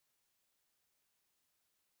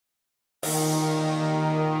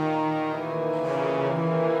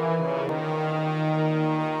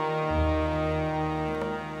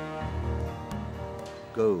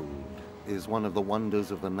Gold is one of the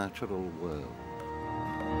wonders of the natural world.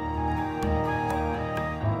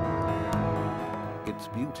 Its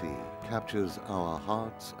beauty captures our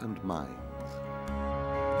hearts and minds.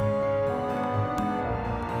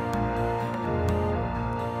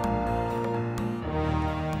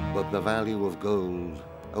 But the value of gold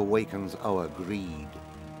awakens our greed.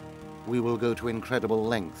 We will go to incredible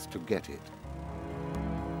lengths to get it.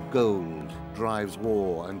 Gold drives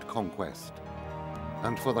war and conquest,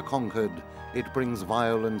 and for the conquered, it brings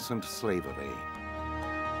violence and slavery.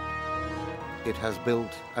 It has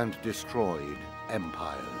built and destroyed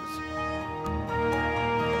empires.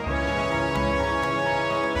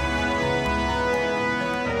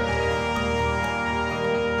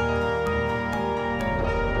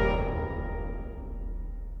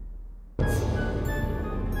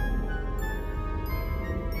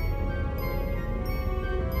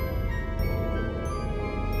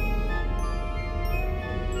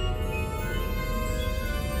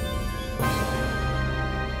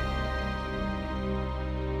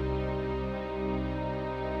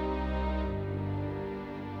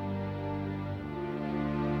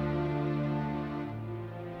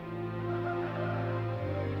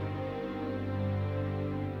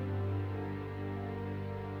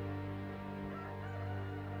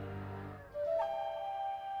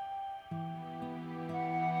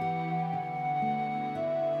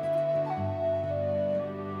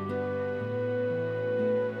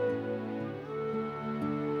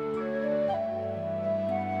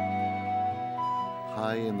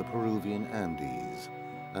 High in the Peruvian Andes,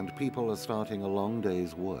 and people are starting a long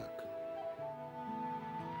day's work.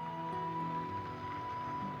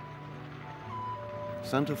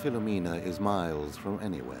 Santa Filomena is miles from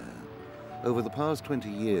anywhere. Over the past 20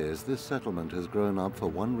 years, this settlement has grown up for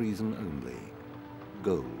one reason only: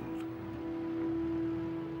 gold.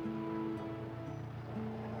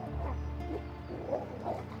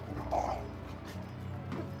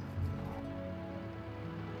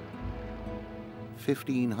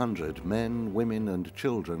 "1,500 men, women, and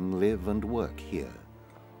children live and work here.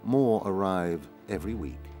 More arrive every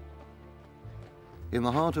week." In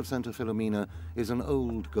the heart of Santa Filomena is an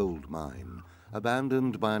old gold mine,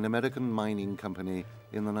 abandoned by an American mining company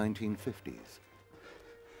in the 1950s.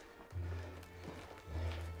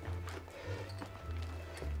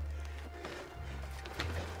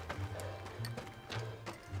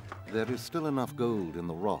 There is still enough gold in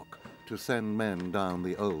the rock to send men down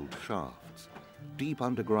the old shafts. Deep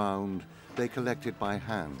underground, they collect it by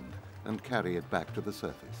hand and carry it back to the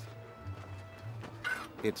surface.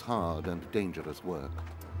 It's hard and dangerous work.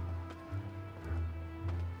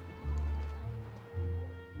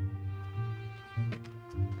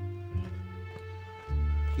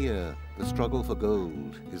 Here, the struggle for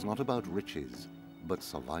gold is not about riches, but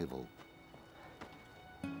survival.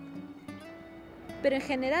 Pero en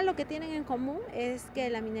general lo que tienen en común es que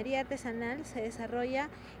la minería artesanal se desarrolla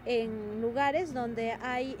en lugares donde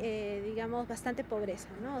hay, digamos, bastante pobreza,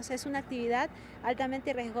 ¿no? O sea, es una actividad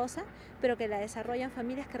altamente riesgosa, pero que la desarrollan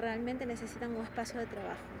familias que realmente necesitan un espacio de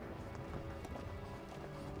trabajo.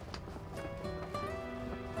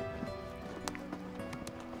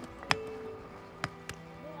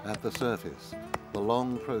 At the surface, the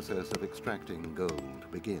long process of extracting gold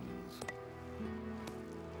begins.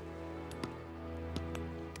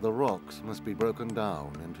 The rocks must be broken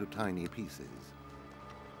down into tiny pieces.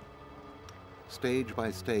 Stage by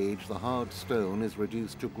stage, the hard stone is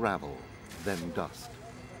reduced to gravel, then dust.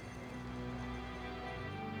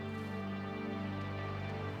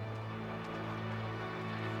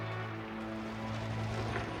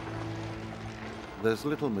 There's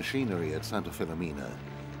little machinery at Santa Filomena.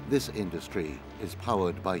 This industry is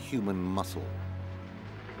powered by human muscle.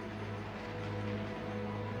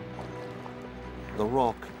 The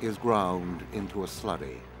rock is ground into a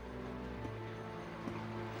slurry.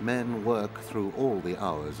 Men work through all the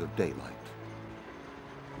hours of daylight.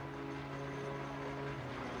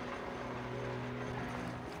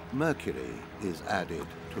 Mercury is added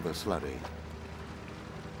to the slurry.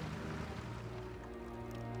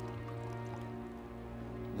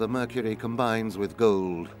 The mercury combines with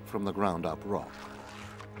gold from the ground-up rock.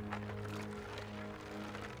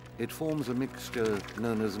 It forms a mixture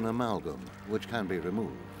known as an amalgam, which can be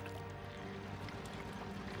removed.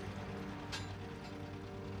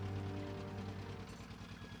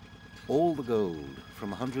 All the gold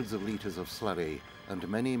from hundreds of liters of slurry and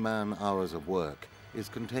many man-hours of work is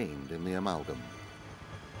contained in the amalgam.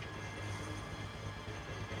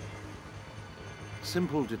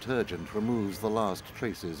 Simple detergent removes the last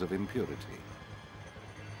traces of impurity.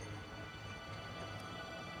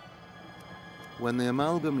 When the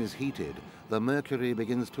amalgam is heated, the mercury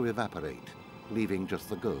begins to evaporate, leaving just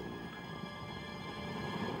the gold.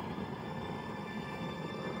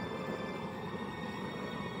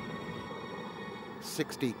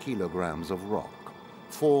 "60 kilograms of rock,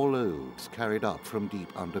 4 loads carried up from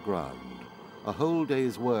deep underground. A whole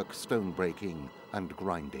day's work stone breaking and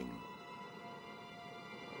grinding.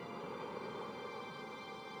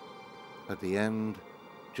 At the end,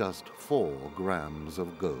 just 4 grams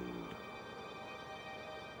of gold.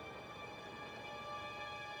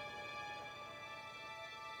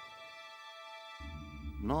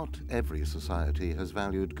 Not every society has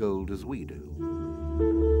valued gold as we do.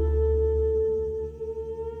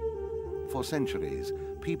 For centuries,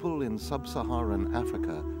 people in sub-Saharan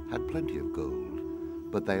Africa had plenty of gold,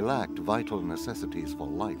 but they lacked vital necessities for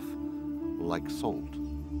life, like salt.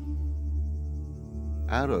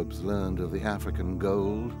 Arabs learned of the African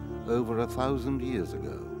gold over 1,000 years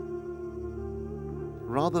ago.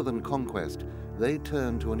 Rather than conquest, they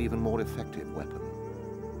turned to an even more effective weapon: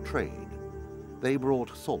 trade. They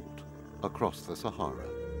brought salt across the Sahara.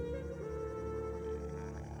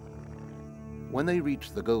 When they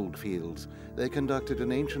reached the gold fields, they conducted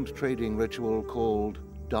an ancient trading ritual called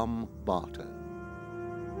dumb barter.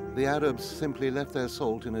 The Arabs simply left their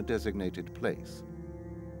salt in a designated place.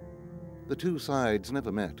 The two sides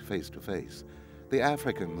never met face to face. The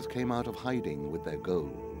Africans came out of hiding with their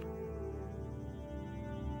gold.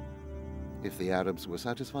 If the Arabs were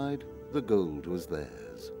satisfied, the gold was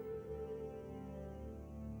theirs.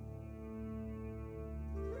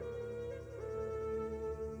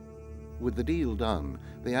 With the deal done,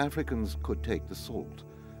 the Africans could take the salt,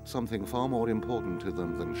 something far more important to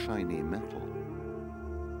them than shiny metal.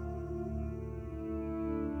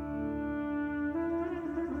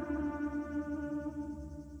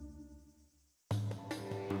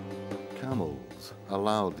 Camels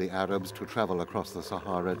allowed the Arabs to travel across the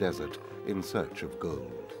Sahara Desert in search of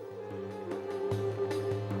gold.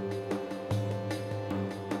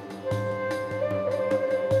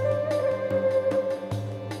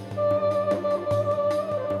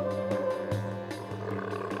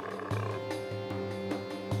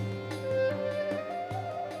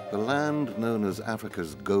 The land known as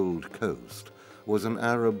Africa's Gold Coast was an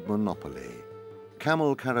Arab monopoly.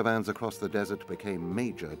 Camel caravans across the desert became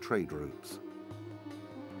major trade routes.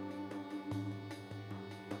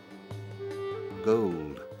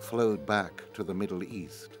 Gold flowed back to the Middle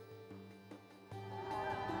East.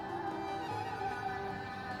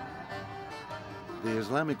 The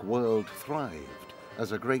Islamic world thrived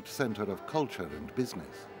as a great center of culture and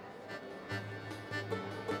business.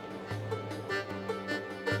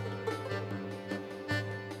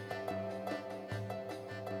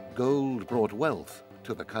 Gold brought wealth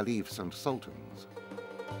to the caliphs and sultans.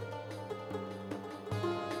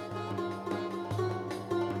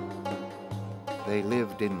 They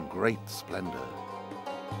lived in great splendor.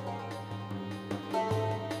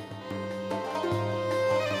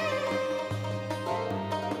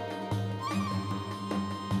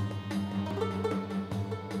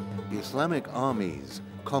 Islamic armies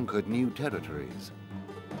conquered new territories.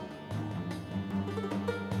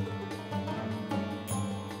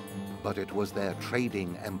 But it was their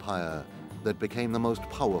trading empire that became the most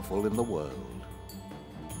powerful in the world.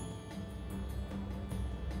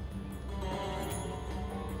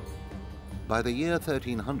 By the year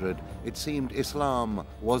 1300, it seemed Islam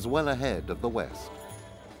was well ahead of the West.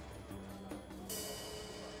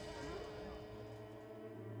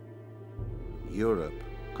 Europe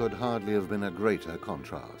could hardly have been a greater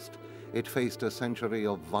contrast. It faced a century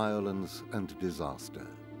of violence and disaster.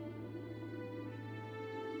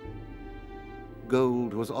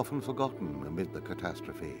 Gold was often forgotten amid the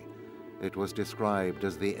catastrophe. It was described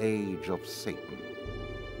as the age of Satan.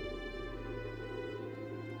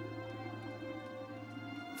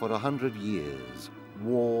 For 100 years,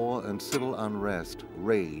 war and civil unrest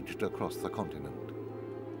raged across the continent.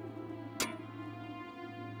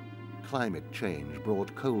 Climate change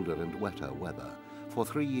brought colder and wetter weather. For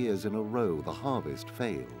 3 years in a row, the harvest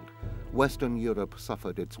failed. Western Europe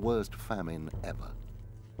suffered its worst famine ever.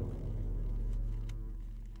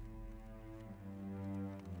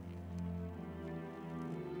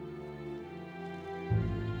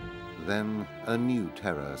 Then a new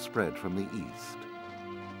terror spread from the east: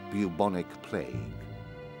 bubonic plague.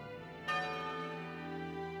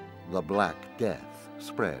 The Black Death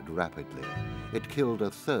spread rapidly. It killed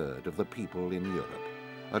 1/3 of the people in Europe,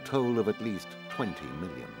 a toll of at least 20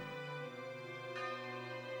 million.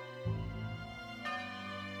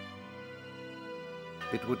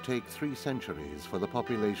 It would take 3 centuries for the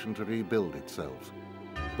population to rebuild itself,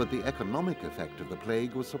 but the economic effect of the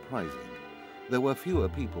plague was surprising. There were fewer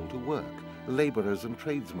people to work. Laborers and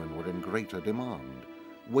tradesmen were in greater demand.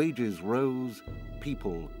 Wages rose,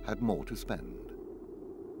 people had more to spend.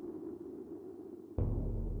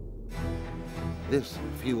 This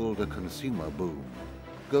fueled a consumer boom.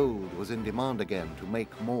 Gold was in demand again to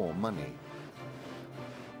make more money.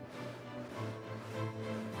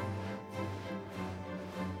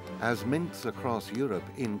 As mints across Europe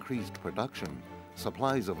increased production,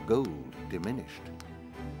 supplies of gold diminished.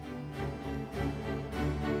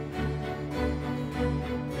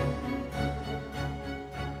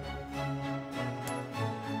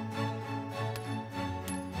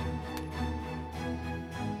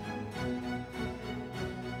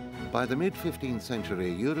 By the mid-15th century,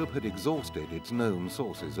 Europe had exhausted its known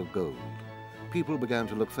sources of gold. People began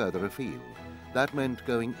to look further afield. That meant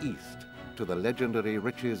going east to the legendary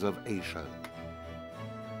riches of Asia.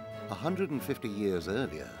 150 years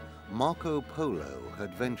earlier, Marco Polo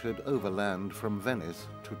had ventured overland from Venice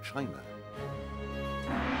to China.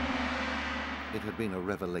 It had been a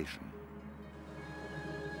revelation.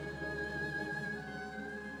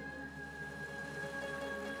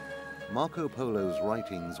 Marco Polo's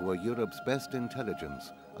writings were Europe's best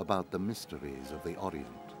intelligence about the mysteries of the Orient.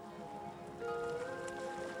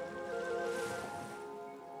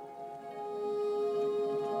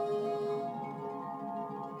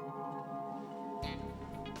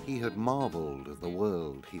 He had marveled at the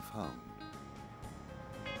world he found.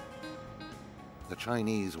 The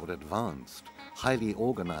Chinese were advanced, highly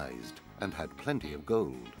organized, and had plenty of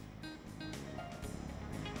gold.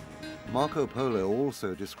 Marco Polo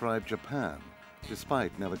also described Japan,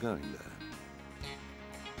 despite never going there.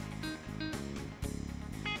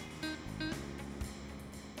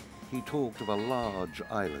 He talked of a large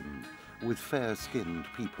island with fair-skinned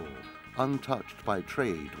people, untouched by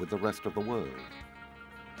trade with the rest of the world.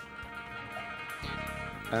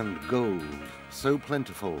 And gold, so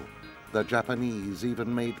plentiful, the Japanese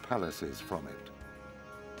even made palaces from it.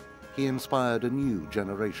 He inspired a new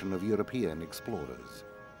generation of European explorers.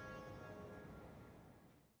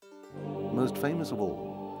 Most famous of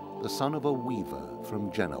all, the son of a weaver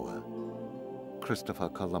from Genoa, Christopher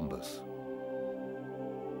Columbus.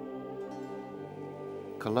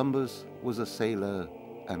 Columbus was a sailor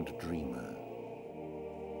and dreamer.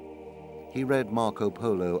 He read Marco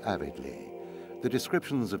Polo avidly. The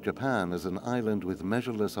descriptions of Japan as an island with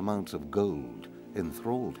measureless amounts of gold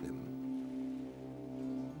enthralled him.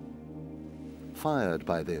 Fired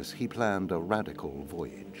by this, he planned a radical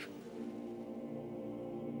voyage.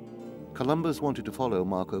 Columbus wanted to follow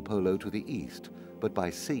Marco Polo to the east, but by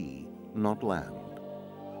sea, not land.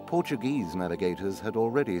 Portuguese navigators had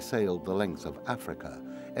already sailed the length of Africa,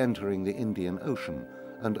 entering the Indian Ocean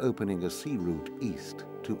and opening a sea route east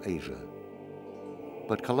to Asia.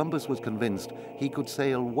 But Columbus was convinced he could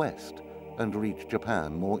sail west and reach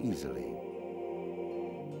Japan more easily.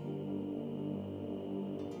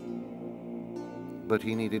 But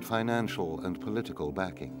he needed financial and political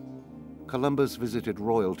backing. Columbus visited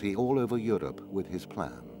royalty all over Europe with his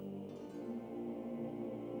plan.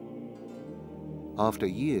 After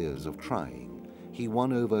years of trying, he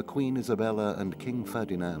won over Queen Isabella and King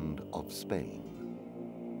Ferdinand of Spain.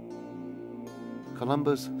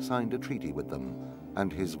 Columbus signed a treaty with them,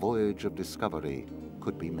 and his voyage of discovery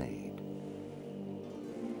could be made.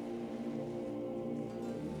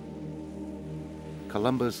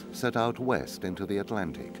 Columbus set out west into the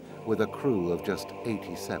Atlantic with a crew of just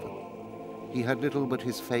 87. He had little but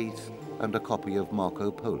his faith and a copy of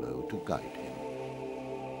Marco Polo to guide him.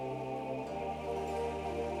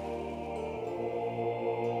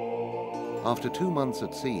 After 2 months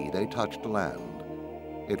at sea, they touched land.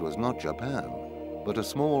 It was not Japan, but a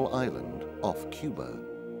small island off Cuba.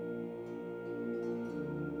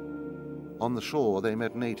 On the shore, they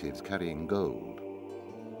met natives carrying gold.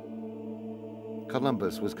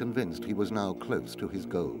 Columbus was convinced he was now close to his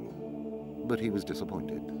goal, but he was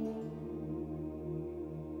disappointed.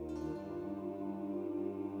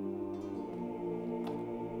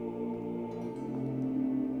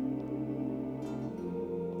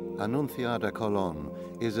 Anunciada Colón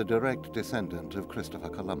is a direct descendant of Christopher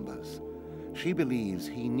Columbus. She believes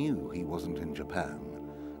he knew he wasn't in Japan,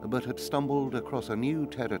 but had stumbled across a new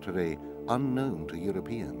territory unknown to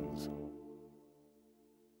Europeans.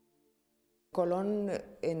 Colón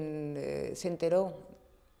se enteró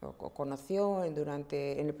o conoció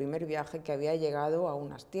en el primer viaje que había llegado a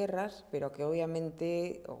unas tierras, pero que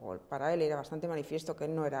obviamente para él era bastante manifiesto que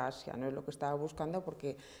él no era Asia, no es lo que estaba buscando,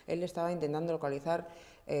 porque él estaba intentando localizar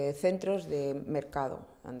centros de mercado,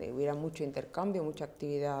 donde hubiera mucho intercambio, mucha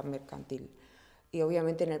actividad mercantil. Y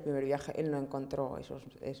obviamente en el primer viaje él no encontró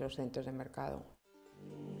esos centros de mercado.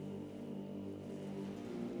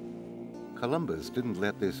 Columbus didn't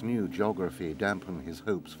let this new geography dampen his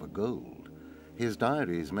hopes for gold. His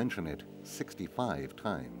diaries mention it 65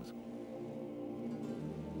 times.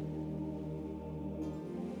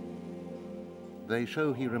 They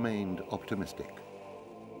show he remained optimistic.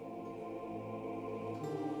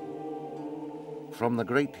 "From the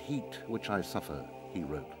great heat which I suffer," he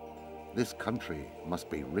wrote, "this country must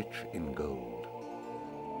be rich in gold."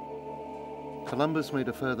 Columbus made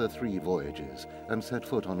a further 3 voyages and set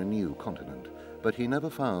foot on a new continent, but he never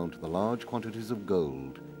found the large quantities of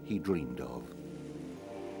gold he dreamed of.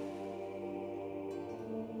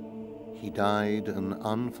 He died an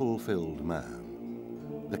unfulfilled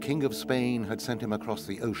man. The King of Spain had sent him across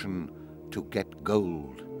the ocean to get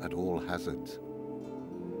gold at all hazards.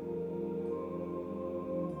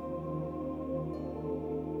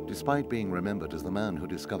 Despite being remembered as the man who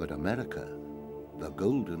discovered America, the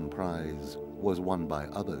Golden Prize was won by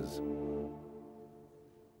others.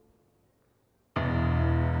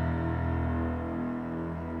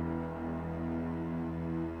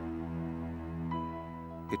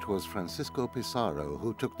 It was Francisco Pizarro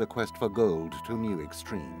who took the quest for gold to new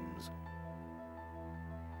extremes.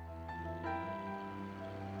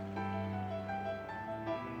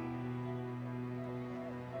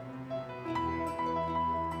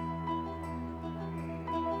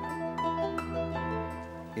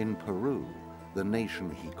 In Peru, the nation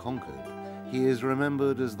he conquered, he is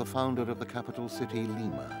remembered as the founder of the capital city,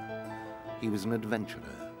 Lima. He was an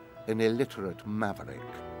adventurer, an illiterate maverick,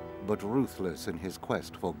 but ruthless in his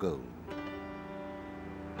quest for gold.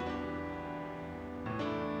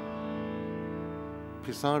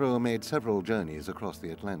 Pizarro made several journeys across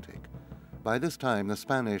the Atlantic. By this time, the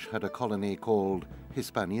Spanish had a colony called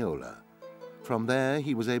Hispaniola. From there,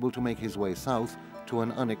 he was able to make his way south to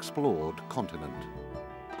an unexplored continent.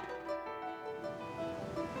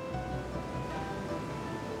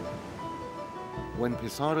 When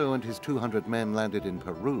Pizarro and his 200 men landed in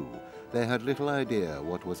Peru, they had little idea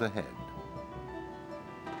what was ahead.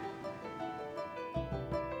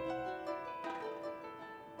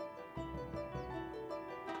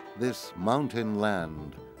 This mountain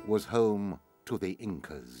land was home to the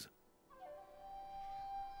Incas.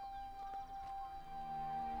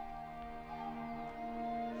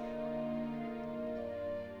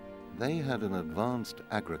 They had an advanced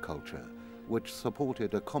agriculture which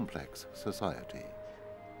supported a complex society.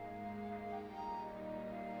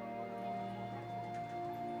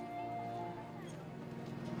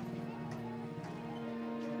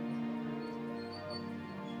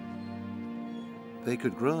 They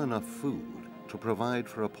could grow enough food to provide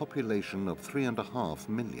for a population of 3.5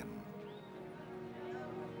 million.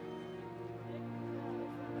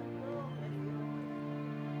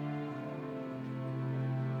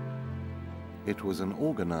 It was an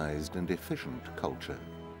organized and efficient culture.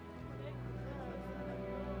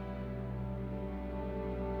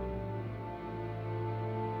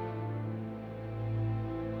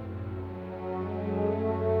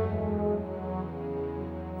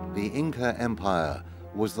 The Inca Empire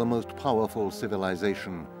was the most powerful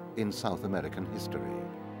civilization in South American history.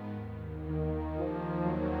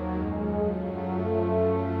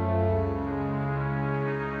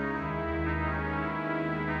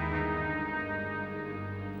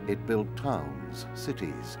 It built towns,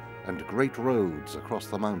 cities, and great roads across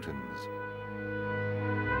the mountains.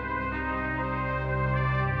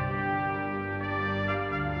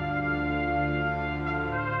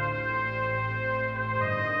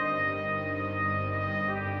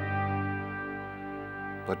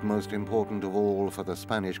 But most important of all for the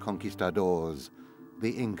Spanish conquistadors,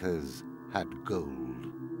 the Incas had gold.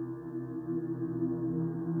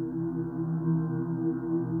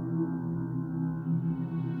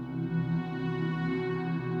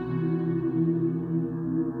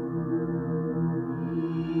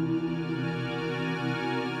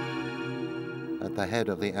 At the head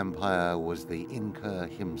of the empire was the Inca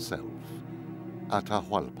himself,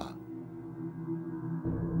 Atahualpa.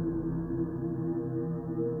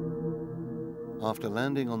 After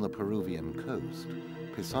landing on the Peruvian coast,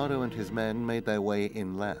 Pizarro and his men made their way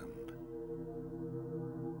inland.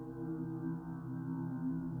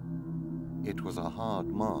 It was a hard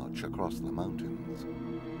march across the mountains.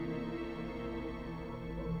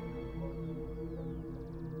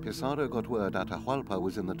 Pizarro got word Atahualpa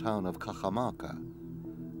was in the town of Cajamarca.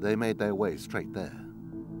 They made their way straight there.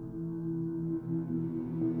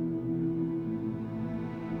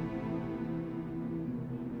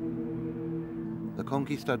 The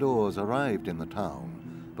conquistadors arrived in the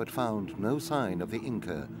town, but found no sign of the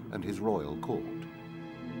Inca and his royal court.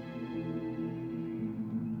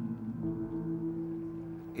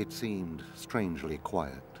 It seemed strangely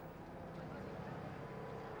quiet.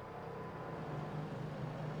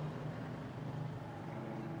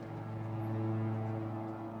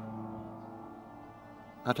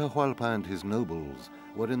 Atahualpa and his nobles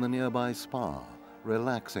were in the nearby spa,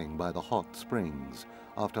 relaxing by the hot springs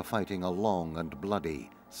after fighting a long and bloody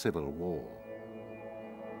civil war.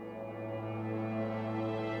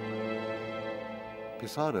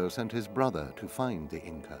 Pizarro sent his brother to find the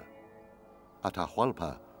Inca.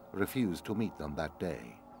 Atahualpa refused to meet them that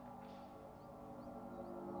day.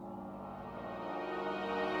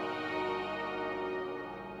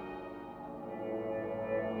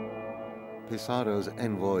 Pizarro's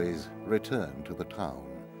envoys returned to the town.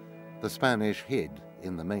 The Spanish hid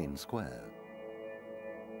in the main square.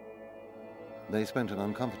 They spent an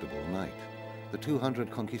uncomfortable night. The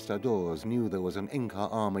 200 conquistadors knew there was an Inca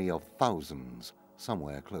army of thousands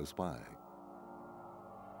somewhere close by.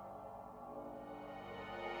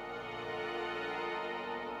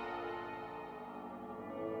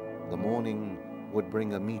 The morning would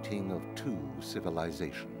bring a meeting of two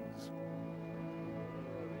civilizations.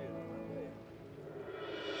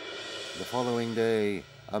 The following day,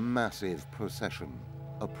 a massive procession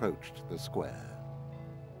approached the square.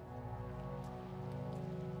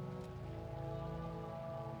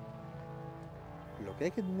 Lo que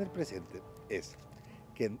hay que tener presente es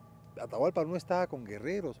que Atahualpa no estaba con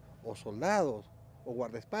guerreros o soldados o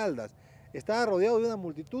guardaespaldas, estaba rodeado de una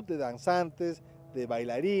multitud de danzantes, de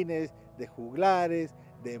bailarines, de juglares,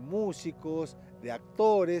 de músicos, de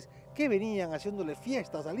actores que venían haciéndole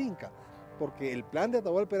fiestas al Inca, porque el plan de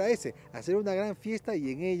Atahualpa era ese, hacer una gran fiesta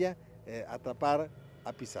y en ella atrapar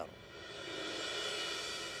a Pizarro.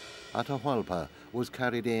 Atahualpa was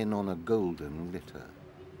carried in on a golden litter.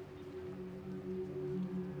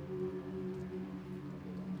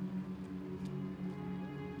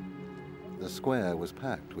 The square was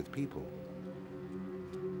packed with people.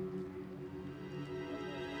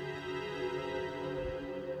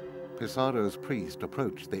 Pizarro's priest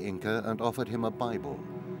approached the Inca and offered him a Bible.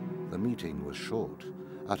 The meeting was short.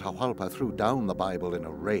 Atahualpa threw down the Bible in a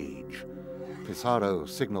rage. Pizarro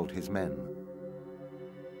signaled his men.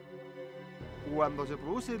 Cuando se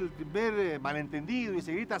produce el primer malentendido y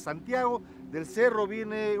se grita Santiago, del cerro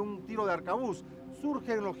viene un tiro de arcabuz.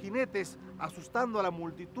 Surgen los jinetes asustando a la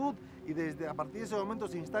multitud y a partir de ese momento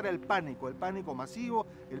se instala el pánico masivo,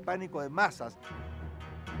 el pánico de masas.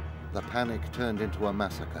 The panic turned into a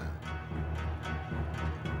massacre.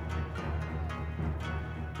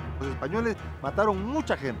 Los españoles mataron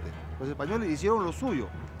mucha gente, los españoles hicieron lo suyo,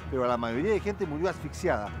 pero la mayoría de gente murió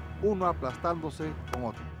asfixiada, uno aplastándose con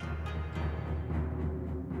otro.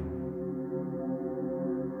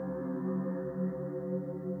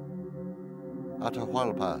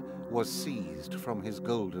 Atahualpa was seized from his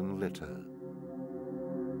golden litter.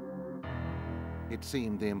 It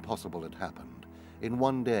seemed the impossible had happened. In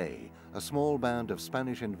one day, a small band of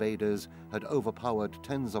Spanish invaders had overpowered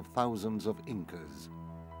tens of thousands of Incas.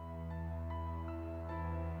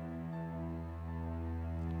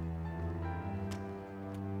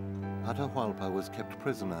 Atahualpa was kept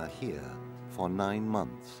prisoner here for 9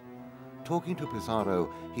 months. Talking to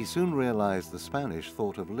Pizarro, he soon realized the Spanish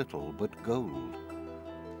thought of little but gold.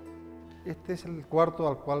 Este es el cuarto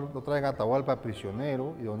al cual lo traen a Atahualpa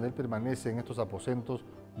prisionero y donde él permanece en estos aposentos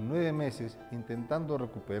 9 meses intentando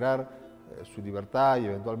recuperar su libertad y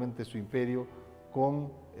eventualmente su imperio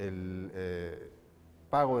con el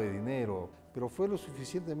pago de dinero. Pero fue lo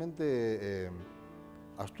suficientemente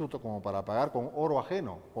astuto como para pagar con oro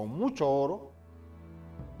ajeno, con mucho oro.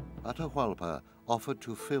 Atahualpa offered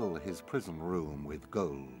to fill his prison room with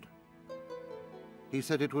gold. He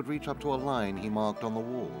said it would reach up to a line he marked on the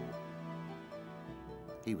wall.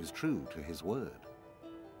 He was true to his word.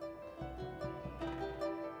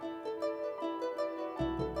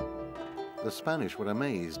 The Spanish were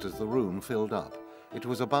amazed as the room filled up. It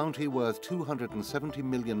was a bounty worth $270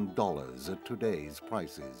 million at today's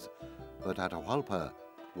prices. But Atahualpa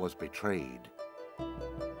was betrayed.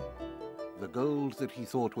 The gold that he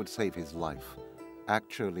thought would save his life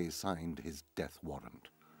actually signed his death warrant.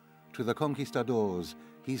 To the conquistadors,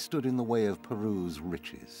 he stood in the way of Peru's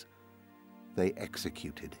riches. They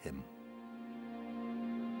executed him.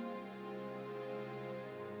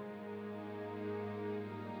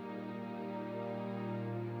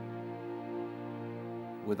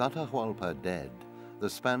 With Atahualpa dead, the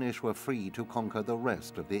Spanish were free to conquer the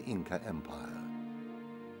rest of the Inca Empire.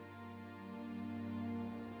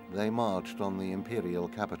 They marched on the imperial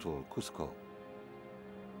capital, Cusco.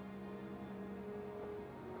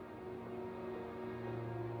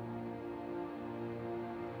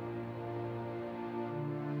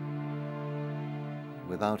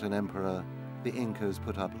 Without an emperor, the Incas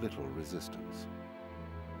put up little resistance.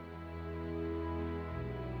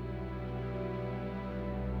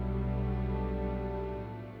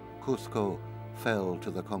 Cusco fell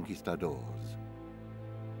to the conquistadors.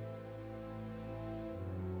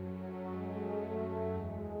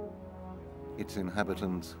 Its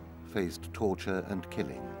inhabitants faced torture and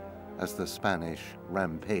killing as the Spanish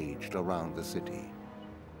rampaged around the city.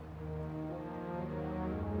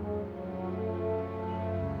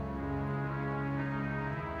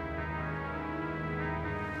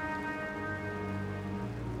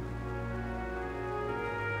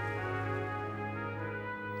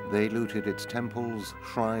 They looted its temples,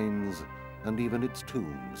 shrines, and even its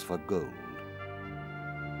tombs for gold.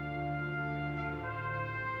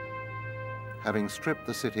 Having stripped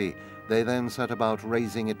the city, they then set about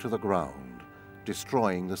razing it to the ground,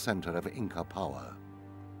 destroying the center of Inca power.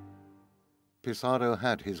 Pizarro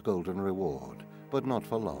had his golden reward, but not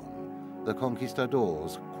for long. The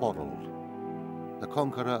conquistadors quarreled. The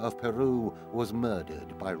conqueror of Peru was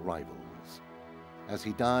murdered by rivals. As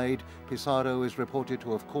he died, Pizarro is reported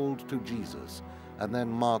to have called to Jesus and then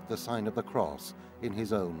marked the sign of the cross in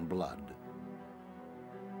his own blood.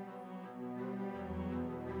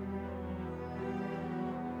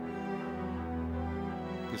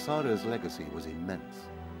 Pizarro's legacy was immense.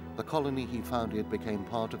 The colony he founded became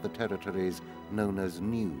part of the territories known as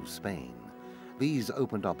New Spain. These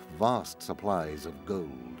opened up vast supplies of gold.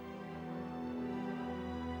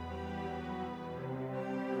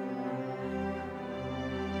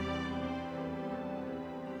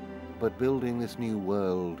 But building this new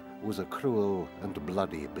world was a cruel and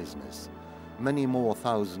bloody business. Many more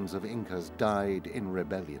thousands of Incas died in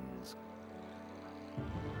rebellions.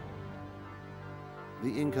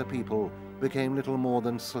 The Inca people became little more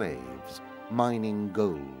than slaves, mining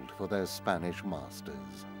gold for their Spanish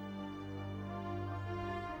masters.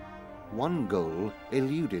 One goal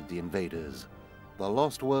eluded the invaders, the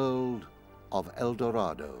lost world of El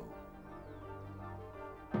Dorado.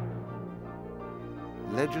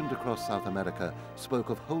 Legend across South America spoke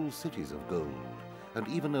of whole cities of gold, and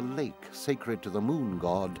even a lake sacred to the moon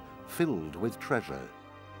god filled with treasure.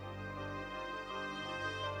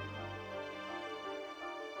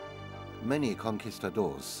 Many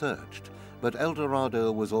conquistadors searched, but El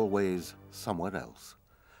Dorado was always somewhere else.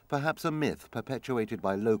 Perhaps a myth perpetuated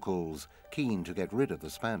by locals keen to get rid of the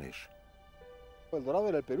Spanish. El Dorado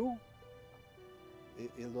era el Perú,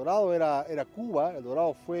 El Dorado era Cuba, El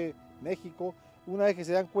Dorado fue México. Una vez que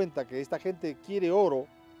se dan cuenta que esta gente quiere oro,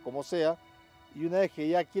 como sea, y una vez que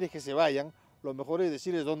ya quiere que se vayan, lo mejor es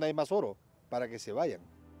decirles dónde hay más oro, para que se vayan.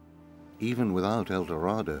 Even without El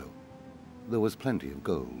Dorado, there was plenty of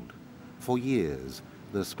gold. For years,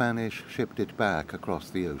 the Spanish shipped it back across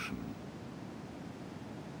the ocean.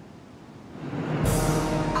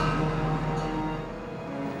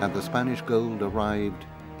 And the Spanish gold arrived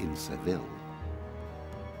in Seville.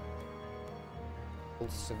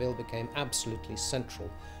 Seville became absolutely central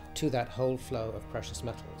to that whole flow of precious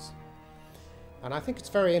metals. And I think it's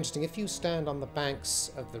very interesting, if you stand on the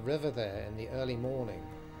banks of the river there in the early morning,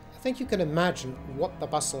 I think you can imagine what the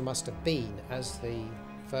bustle must have been as the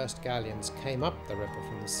first galleons came up the river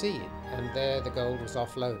from the sea, and there the gold was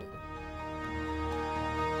offloaded.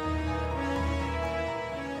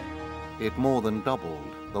 It more than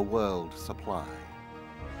doubled the world supply.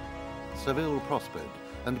 Seville prospered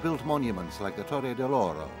and built monuments like the Torre del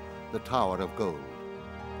Oro, the Tower of Gold.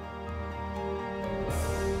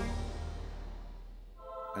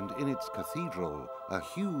 And in its cathedral, a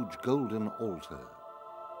huge golden altar.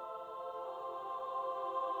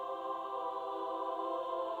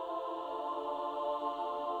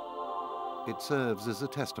 It serves as a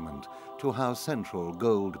testament to how central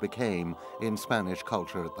gold became in Spanish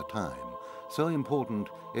culture at the time. So important,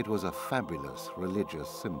 it was a fabulous religious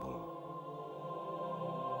symbol.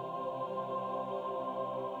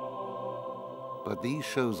 But these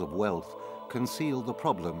shows of wealth conceal the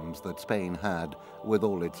problems that Spain had with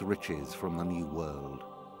all its riches from the New World.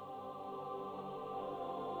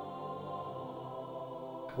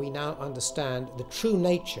 We now understand the true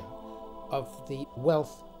nature of the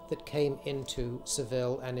wealth that came into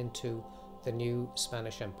Seville and into the new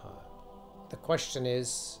Spanish Empire. The question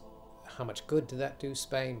is, how much good did that do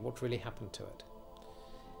Spain? What really happened to it?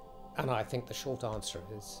 And I think the short answer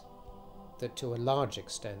is that to a large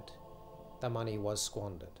extent, the money was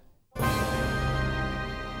squandered. And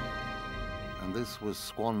this was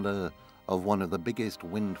squander of one of the biggest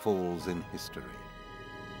windfalls in history.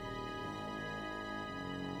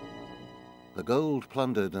 The gold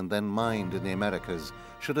plundered and then mined in the Americas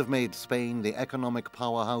should have made Spain the economic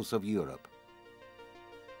powerhouse of Europe.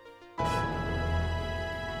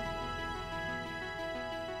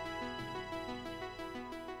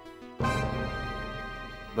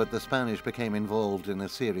 but the Spanish became involved in a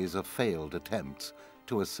series of failed attempts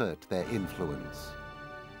to assert their influence.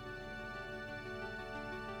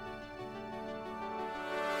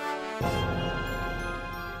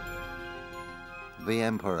 The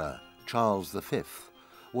Emperor, Charles V,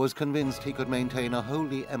 was convinced he could maintain a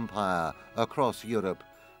holy empire across Europe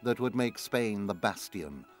that would make Spain the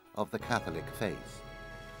bastion of the Catholic faith.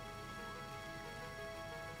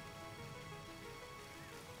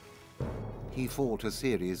 He fought a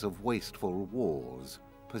series of wasteful wars,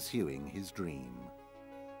 pursuing his dream.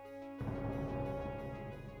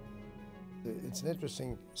 It's an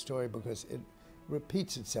interesting story because it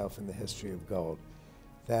repeats itself in the history of gold,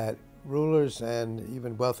 that rulers and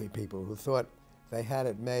even wealthy people who thought they had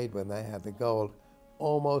it made when they had the gold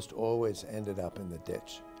almost always ended up in the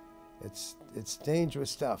ditch. It's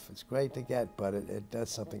dangerous stuff. It's great to get, but it does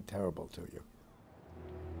something terrible to you.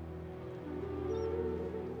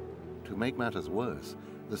 To make matters worse,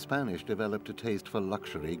 the Spanish developed a taste for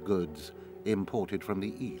luxury goods imported from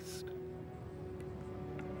the East.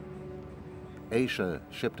 Asia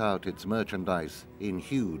shipped out its merchandise in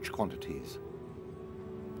huge quantities.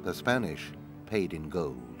 The Spanish paid in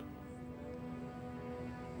gold.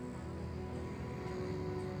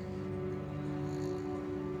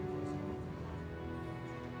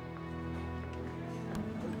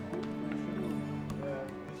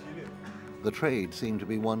 The trade seemed to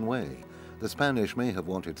be one way. The Spanish may have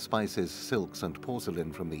wanted spices, silks, and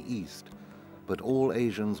porcelain from the East, but all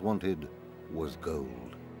Asians wanted was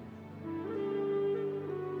gold.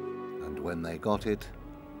 And when they got it,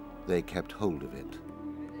 they kept hold of it.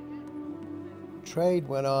 Trade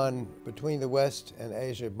went on between the West and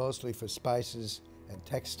Asia mostly for spices and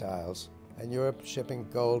textiles, and Europe shipping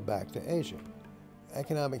gold back to Asia.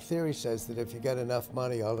 Economic theory says that if you get enough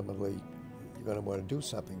money, ultimately you're going to want to do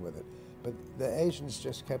something with it. But the Asians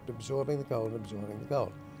just kept absorbing the gold, absorbing the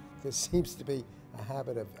gold. There seems to be a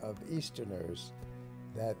habit of Easterners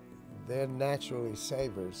that they're naturally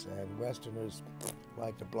savers and Westerners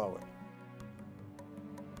like to blow it.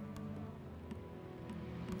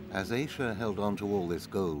 As Asia held on to all this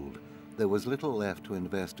gold, there was little left to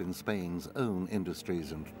invest in Spain's own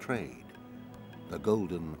industries and trade. The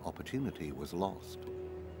golden opportunity was lost.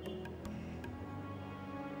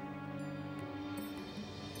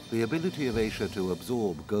 The ability of Asia to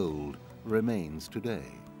absorb gold remains today.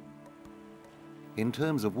 In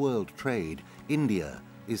terms of world trade, India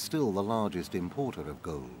is still the largest importer of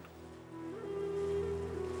gold.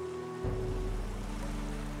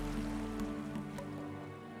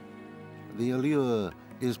 The allure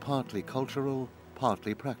is partly cultural,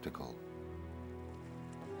 partly practical.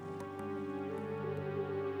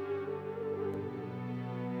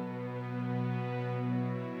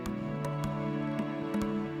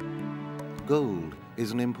 Gold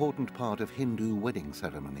is an important part of Hindu wedding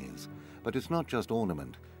ceremonies, but it's not just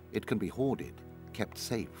ornament. It can be hoarded, kept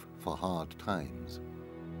safe for hard times.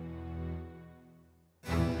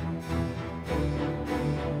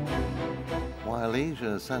 While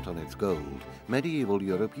Asia sat on its gold, medieval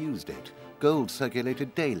Europe used it. Gold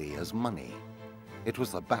circulated daily as money. It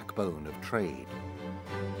was the backbone of trade.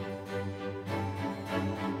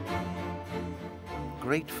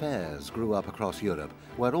 Great fairs grew up across Europe,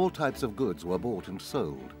 where all types of goods were bought and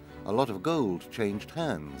sold. A lot of gold changed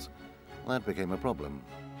hands. That became a problem.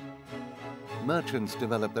 Merchants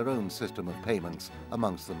developed their own system of payments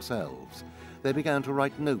amongst themselves. They began to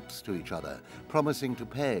write notes to each other, promising to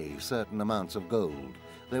pay certain amounts of gold.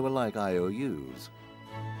 They were like IOUs.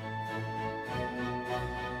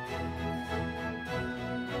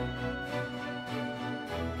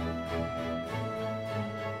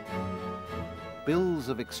 Bills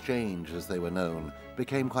of exchange, as they were known,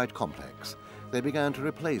 became quite complex. They began to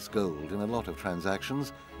replace gold in a lot of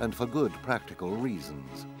transactions, and for good practical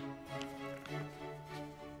reasons.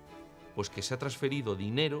 Pues que se ha transferido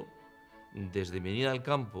dinero desde Medina del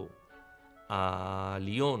Campo a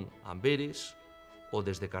Lyon, Amberes, o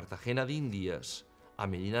desde Cartagena de Indias a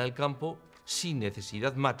Medina del Campo sin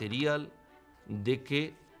necesidad material de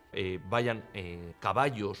que vayan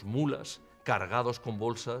caballos, mulas, cargados con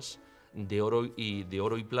bolsas de oro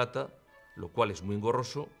y plata, lo cual es muy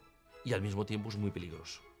engorroso y al mismo tiempo es muy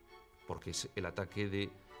peligroso, porque es el ataque de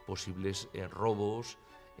posibles robos,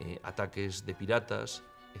 ataques de piratas,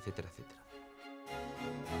 etcétera, etcétera.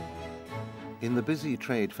 In the busy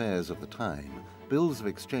trade fairs of the time, bills of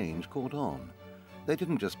exchange caught on. They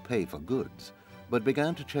didn't just pay for goods, but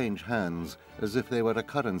began to change hands as if they were a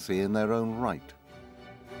currency in their own right.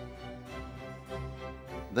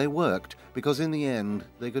 They worked because in the end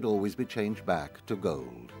they could always be changed back to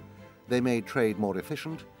gold. They made trade more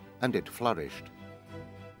efficient and it flourished.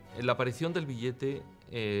 La aparición del billete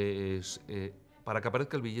para que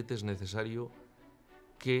aparezca el billete es necesario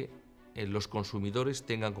que los consumidores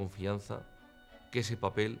tengan confianza que ese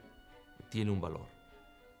papel tiene un valor.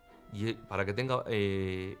 Y para que tenga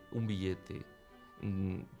un billete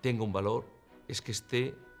tenga un valor es que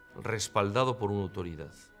esté respaldado por una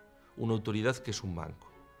autoridad que es un banco.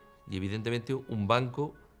 Y evidentemente un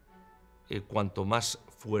banco, cuanto más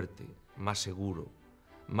fuerte, más seguro,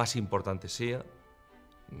 más importante sea,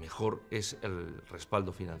 mejor es el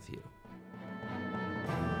respaldo financiero.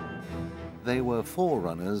 They were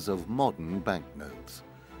forerunners of modern banknotes.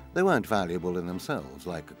 They weren't valuable in themselves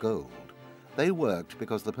like gold. They worked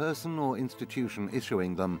because the person or institution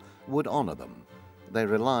issuing them would honor them. They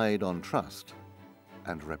relied on trust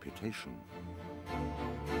and reputation.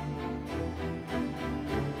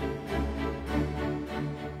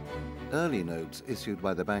 Early notes issued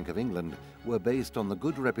by the Bank of England were based on the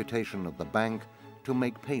good reputation of the bank to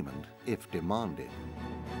make payment if demanded.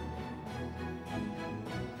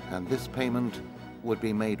 And this payment would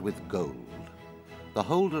be made with gold. The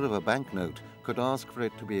holder of a banknote could ask for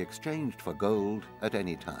it to be exchanged for gold at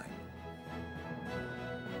any time.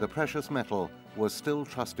 The precious metal was still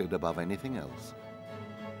trusted above anything else.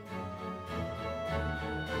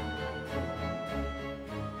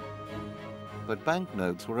 But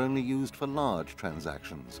banknotes were only used for large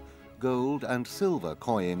transactions. Gold and silver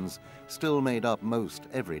coins still made up most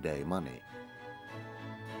everyday money.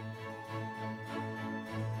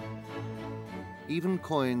 Even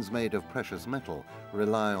coins made of precious metal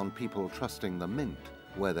rely on people trusting the mint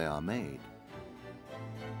where they are made.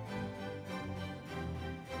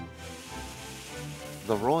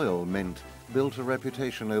 The Royal Mint built a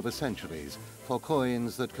reputation over centuries for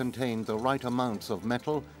coins that contained the right amounts of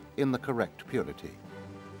metal in the correct purity.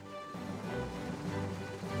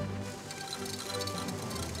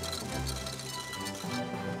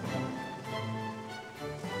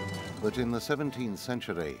 But in the 17th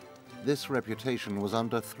century, this reputation was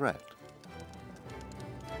under threat.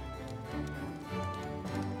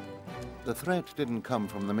 The threat didn't come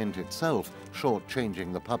from the mint itself,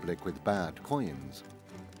 shortchanging the public with bad coins.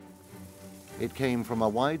 It came from a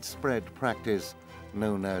widespread practice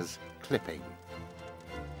known as clipping.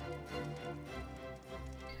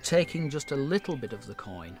 Taking just a little bit of the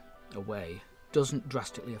coin away doesn't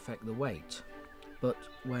drastically affect the weight, but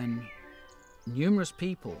when numerous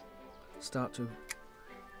people start to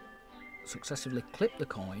successively clip the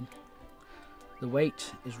coin, the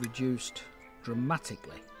weight is reduced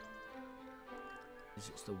dramatically.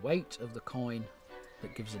 It's the weight of the coin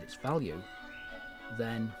that gives it its value.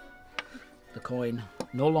 Then the coin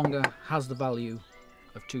no longer has the value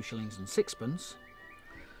of 2 shillings and 6pence,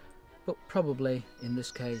 but probably in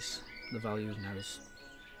this case the value now is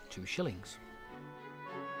 2 shillings.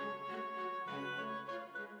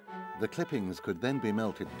 The clippings could then be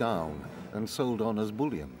melted down and sold on as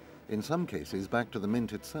bullion, in some cases back to the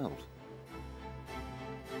mint itself.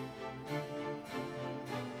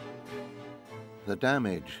 The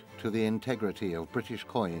damage to the integrity of British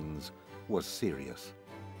coins was serious.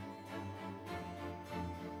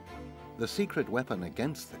 The secret weapon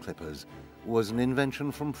against the clippers was an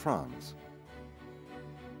invention from France.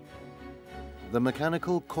 The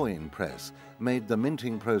mechanical coin press made the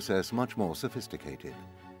minting process much more sophisticated.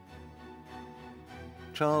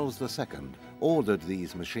 Charles II ordered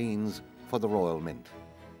these machines for the Royal Mint.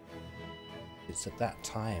 It's at that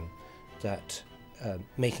time that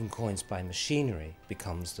making coins by machinery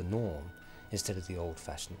becomes the norm instead of the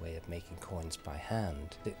old-fashioned way of making coins by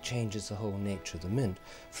hand. It changes the whole nature of the mint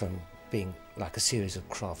from being like a series of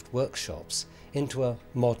craft workshops into a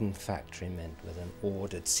modern factory mint with an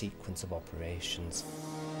ordered sequence of operations.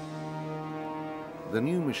 The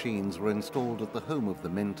new machines were installed at the home of the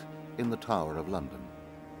mint in the Tower of London.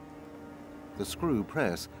 The screw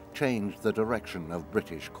press changed the direction of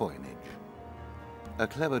British coinage. A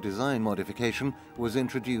clever design modification was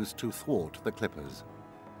introduced to thwart the clippers.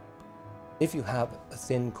 If you have a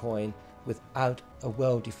thin coin without a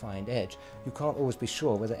well-defined edge, you can't always be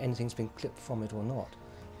sure whether anything's been clipped from it or not.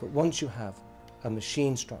 But once you have a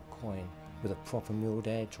machine-struck coin with a proper milled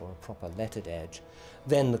edge or a proper lettered edge,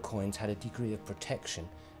 then the coins had a degree of protection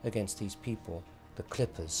against these people, the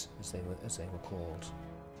clippers, as they were called.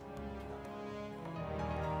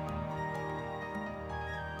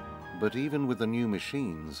 But even with the new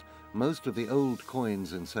machines, most of the old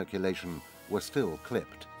coins in circulation were still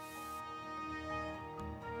clipped.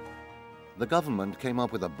 The government came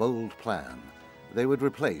up with a bold plan. They would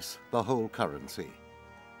replace the whole currency.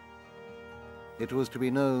 It was to be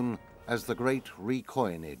known as the Great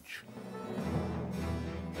Recoinage.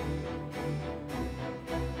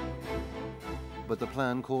 But the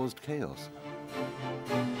plan caused chaos.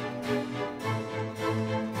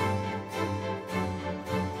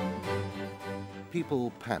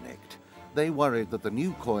 People panicked. They worried that the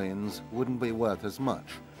new coins wouldn't be worth as much.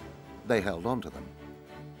 They held on to them.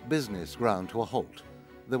 Business ground to a halt.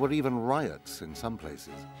 There were even riots in some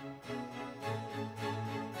places.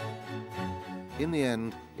 In the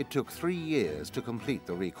end, it took 3 years to complete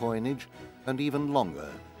the recoinage and even longer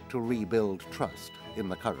to rebuild trust in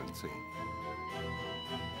the currency.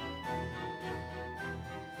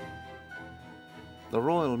 The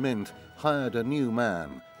Royal Mint hired a new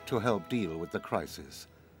man to help deal with the crisis.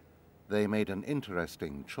 They made an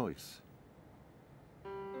interesting choice.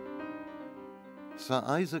 Sir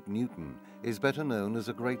Isaac Newton is better known as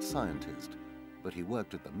a great scientist, but he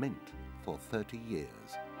worked at the Mint for 30 years.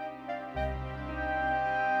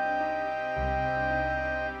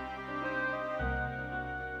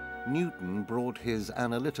 Newton brought his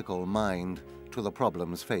analytical mind to the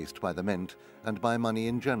problems faced by the Mint and by money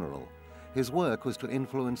in general. His work was to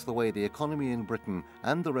influence the way the economy in Britain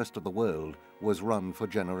and the rest of the world was run for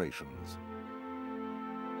generations.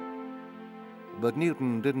 But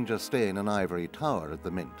Newton didn't just stay in an ivory tower at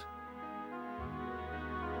the Mint.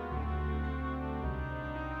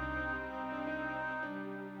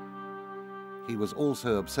 He was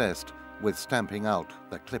also obsessed with stamping out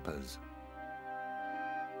the clippers.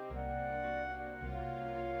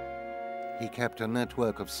 He kept a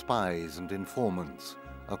network of spies and informants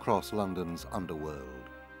across London's underworld.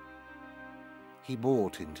 He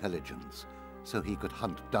bought intelligence so he could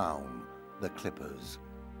hunt down the clippers.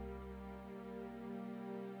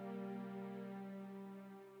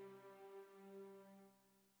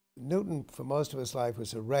 Newton, for most of his life,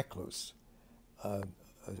 was a recluse, a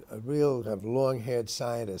real long-haired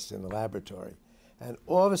scientist in the laboratory. And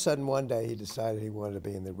all of a sudden, one day, he decided he wanted to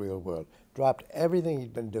be in the real world. Dropped everything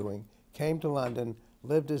he'd been doing, came to London,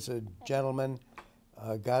 lived as a gentleman,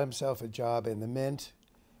 got himself a job in the Mint,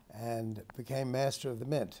 and became master of the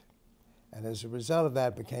Mint. And as a result of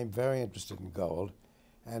that, became very interested in gold.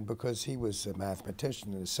 And because he was a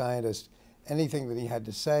mathematician and a scientist, anything that he had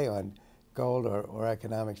to say on gold or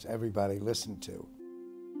economics, everybody listened to.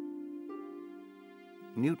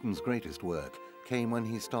 Newton's greatest work came when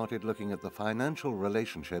he started looking at the financial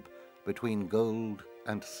relationship between gold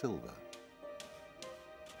and silver.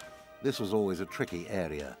 This was always a tricky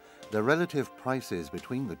area. The relative prices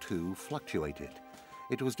between the two fluctuated.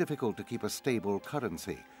 It was difficult to keep a stable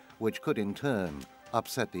currency, which could in turn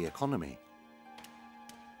upset the economy.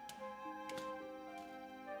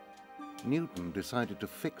 Newton decided to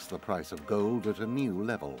fix the price of gold at a new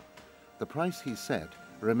level. The price he set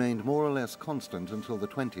remained more or less constant until the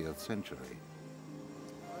 20th century.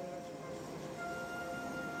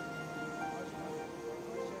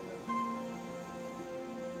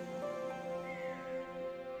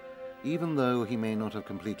 Even though he may not have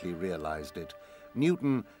completely realized it,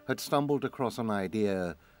 Newton had stumbled across an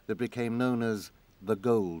idea that became known as the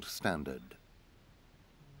gold standard.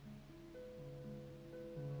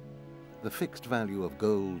 The fixed value of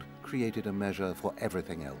gold created a measure for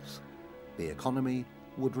everything else. The economy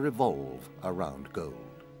would revolve around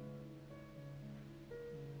gold.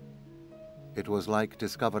 It was like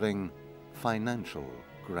discovering financial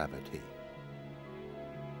gravity.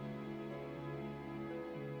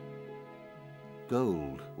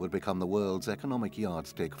 Gold would become the world's economic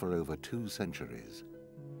yardstick for over 2 centuries.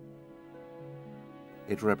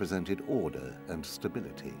 It represented order and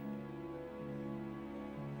stability,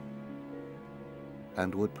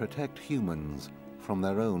 and would protect humans from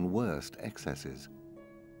their own worst excesses.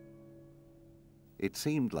 It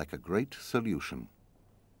seemed like a great solution.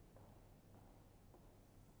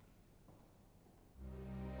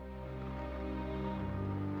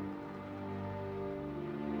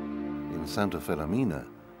 In Santa Filomena,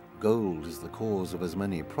 gold is the cause of as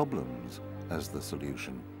many problems as the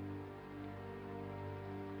solution.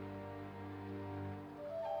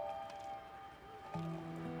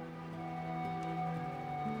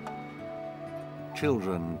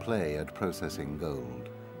 Children play at processing gold,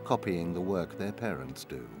 copying the work their parents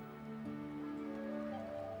do.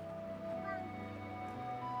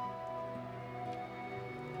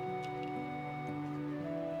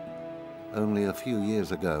 Only a few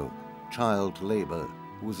years ago, child labor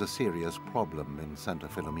was a serious problem in Santa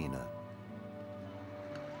Filomena.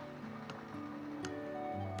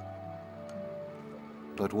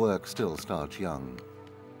 But work still starts young.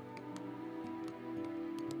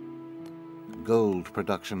 Gold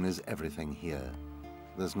production is everything here.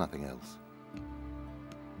 There's nothing else.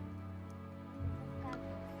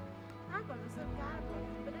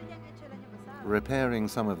 Repairing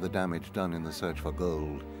some of the damage done in the search for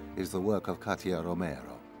gold is the work of Katia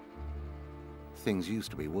Romero. Things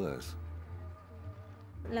used to be worse.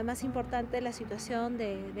 La más importante es la situación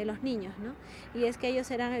de los niños, ¿no? Y es que ellos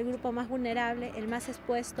serán el grupo más vulnerable, el más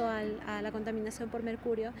expuesto a la contaminación por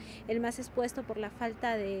mercurio, el más expuesto por la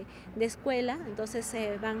falta de escuela, entonces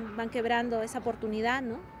van quebrando esa oportunidad,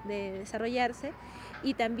 ¿no?, de desarrollarse,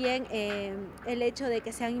 y también el hecho de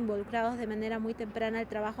que sean involucrados de manera muy temprana al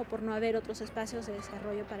trabajo por no haber otros espacios de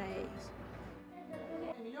desarrollo para ellos.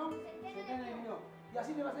 Y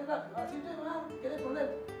así me va a hacer rápido, así usted no va a querer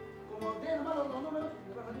poner.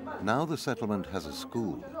 Now the settlement has a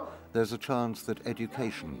school, there's a chance that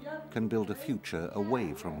education can build a future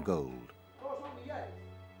away from gold.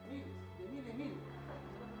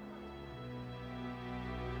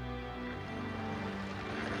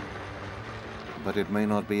 But it may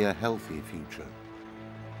not be a healthy future.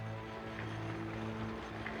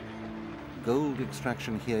 Gold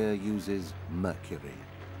extraction here uses mercury.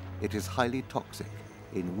 It is highly toxic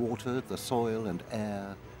in water, the soil and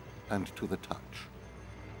air, and to the touch.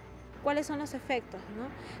 ¿Cuáles son los efectos, ¿no?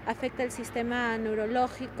 Afecta el sistema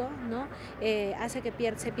neurológico, ¿no? Hace que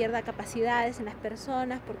se pierda capacidades en las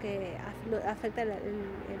personas porque afecta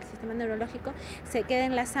el sistema neurológico, se queda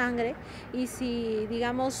en la sangre, y si,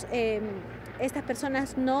 digamos, estas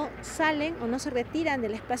personas no salen o no se retiran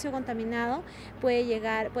del espacio contaminado, pueden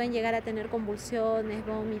llegar a tener convulsiones,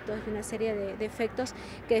 vómitos y una serie de efectos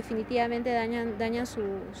que definitivamente dañan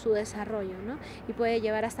su desarrollo, ¿no? Y puede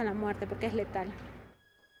llevar hasta la muerte porque es letal.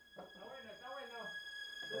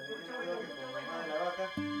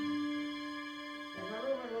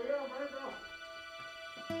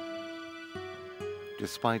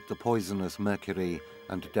 Despite the poisonous mercury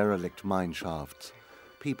and derelict mine shafts,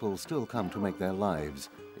 people still come to make their lives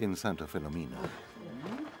in Santa Filomena.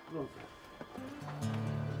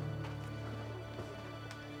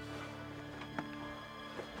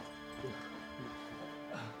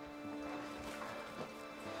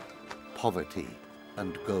 Poverty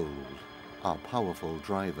and gold are powerful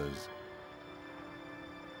drivers.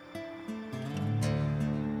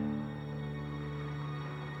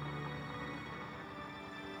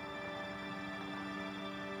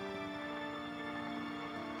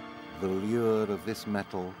 The lure of this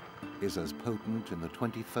metal is as potent in the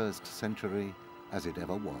 21st century as it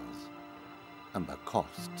ever was, and the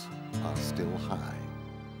costs are still high.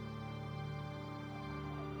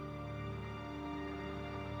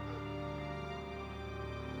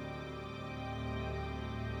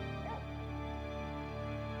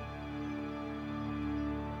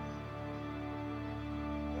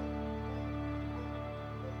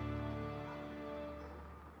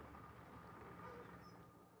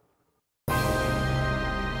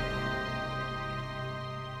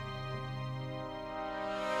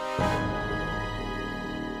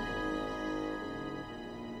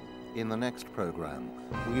 In the next program,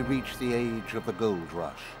 we reach the age of the gold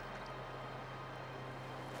rush.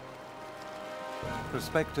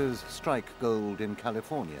 Prospectors strike gold in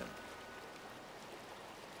California.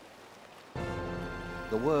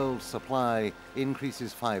 The world's supply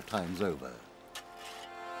increases 5 times over.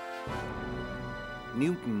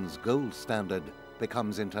 Newton's gold standard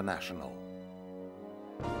becomes international.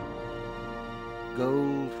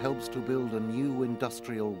 Gold helps to build a new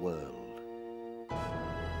industrial world.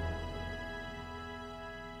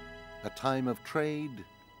 A time of trade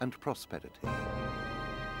and prosperity.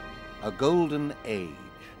 A golden age.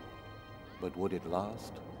 But would it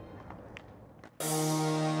last?